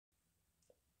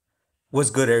What's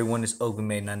good, everyone? It's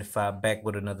OAKLEYMADE 95 back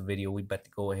with another video. We about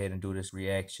to go ahead and do this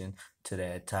reaction to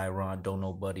that Tyrant, Don't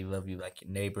Nobody Love You Like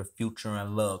Your Neighbor, Future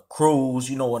and Lil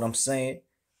Cruz. You know what I'm saying?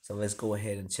 So let's go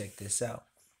ahead and check this out.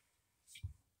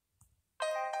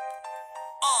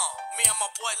 Me and my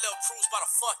boy Lil Cruz about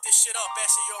to fuck this shit up.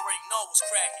 Actually, you already know what's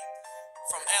cracking.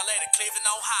 From LA to Cleveland,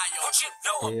 Ohio. What you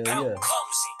know Hell about yeah.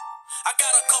 Cozy? I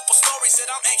got a couple stories that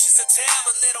I'm anxious to tell.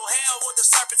 A little hell where the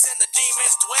serpents and the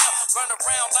demons dwell. Run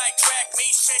around like track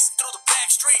meets, chasing through the back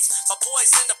streets. My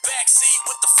boys in the back seat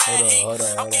with the fat heat.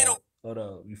 Hold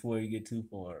on. Before you get too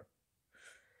far.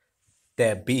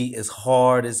 That beat is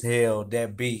hard as hell.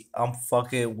 That beat. I'm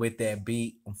fucking with that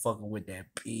beat. I'm fucking with that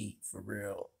beat. For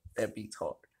real. That beat's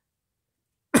hard.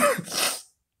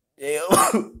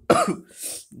 Damn.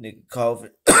 Nigga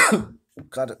coughing.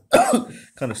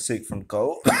 Kinda sick from the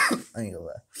cold. I ain't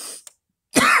gonna lie.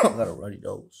 I got a runny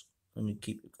nose. Let me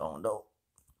keep it going though.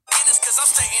 Cause I'm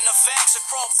stating the facts. A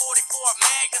Chrome 44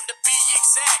 Magnum to be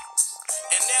exact.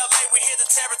 In LA, we hear the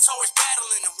territories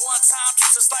battling, and one time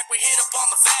treats us like we hit up on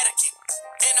the Vatican.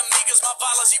 Enemigos, my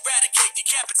violence eradicate,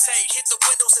 decapitate, hit the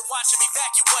windows and watch them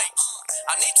evacuate.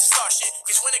 I need to start shit,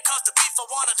 cause when it comes to beef, I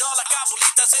want it all like I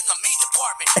believe that's in the meat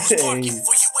department. Sparking,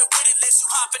 for you ain't with it, unless you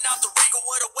hopping out the Regal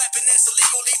with a weapon that's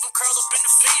illegal, leave them curled up in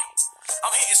the feet.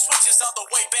 I'm hitting switches all the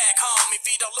way back home. If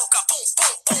you don't look, I boom,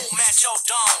 boom, boom, at your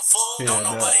dome, fool. Don't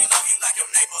nobody love you like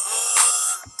your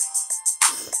neighborhood.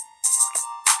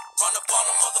 Run up on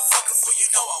a motherfucker for you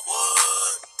know I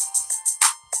would.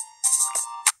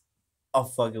 I'm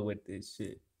fucking with this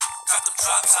shit. Got them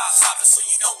drop tops hopping so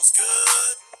you know what's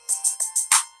good.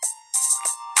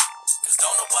 Cause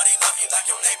don't nobody love you like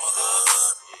your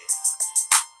neighborhood.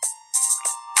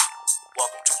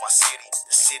 Welcome to my city,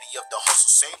 the city of the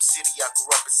hustle. Same city I grew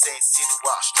up in, same city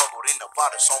where I struggled in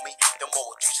Nevada's, homie. Them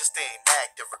old Jesus staying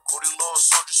active, recruiting little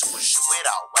soldiers who would shoot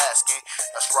without asking.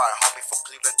 That's right, homie, from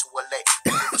Cleveland to LA.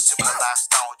 We live a similar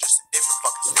lifestyle, just a different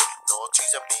fucking state.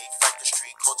 Loyalty's a big factor,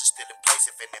 street codes are still in place.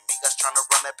 If enemigas trying to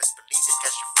run up, best believe they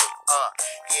catch your fate.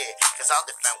 Yeah, cause I'll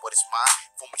defend what is mine.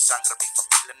 For me, sangre mi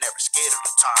familia, never scared of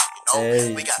the time, you know.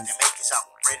 Hey. We got them makers out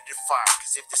and ready to fire.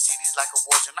 Cause if the city's like a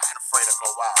war zone, I ain't afraid to go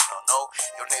out, no.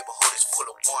 Your neighborhood is full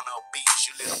of wannabes.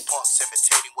 You little punks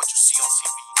imitating what you see on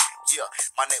TV. Yeah,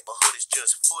 my neighborhood is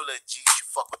just full of G's. You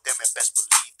fuck with them and best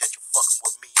believe that you're fucking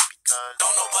with me. Because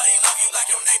don't nobody love you like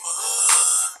your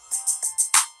neighborhood.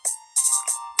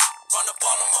 Run up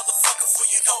on a motherfucker for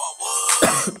you know I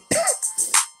would.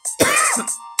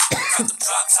 Got them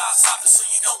drop tops hopping so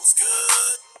you know what's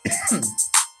good.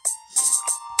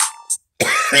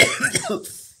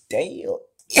 Damn.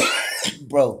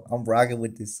 Bro, I'm rocking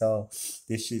with this song.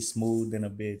 This shit smooth in a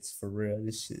bitch, for real.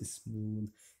 This shit smooth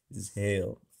as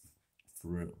hell. For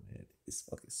real, man. It's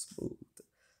fucking smooth.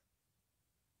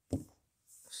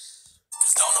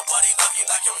 Cause don't nobody love you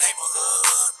like your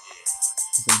neighborhood.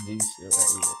 Some G shit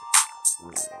right here. For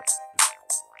real.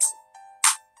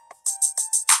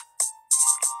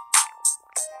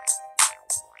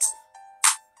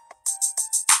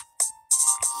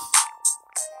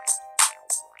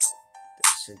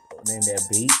 That shit going in that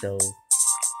beat though.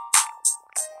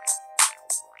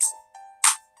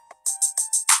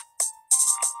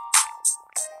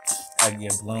 I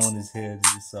get blown as hell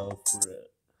to this song, for real.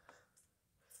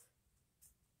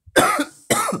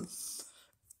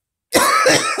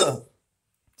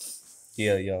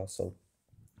 Yeah, y'all. So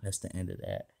that's the end of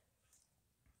that.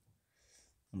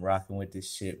 I'm rocking with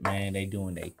this shit, man. They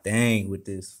doing their thing with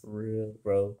this, for real,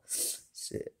 bro.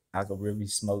 Shit, I could really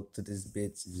smoke to this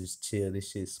bitch and just chill. This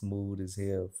shit smooth as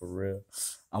hell, for real.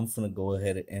 I'm finna go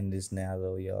ahead and end this now,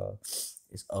 though, y'all.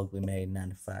 It's OAKLEYMADE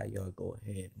 95. Y'all go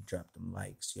ahead and drop them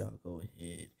likes. Y'all go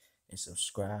ahead and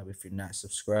subscribe. If you're not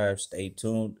subscribed, stay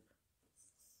tuned.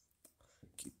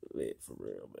 Keep it lit, for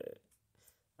real, man.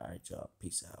 All right, y'all.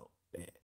 Peace out. Bet.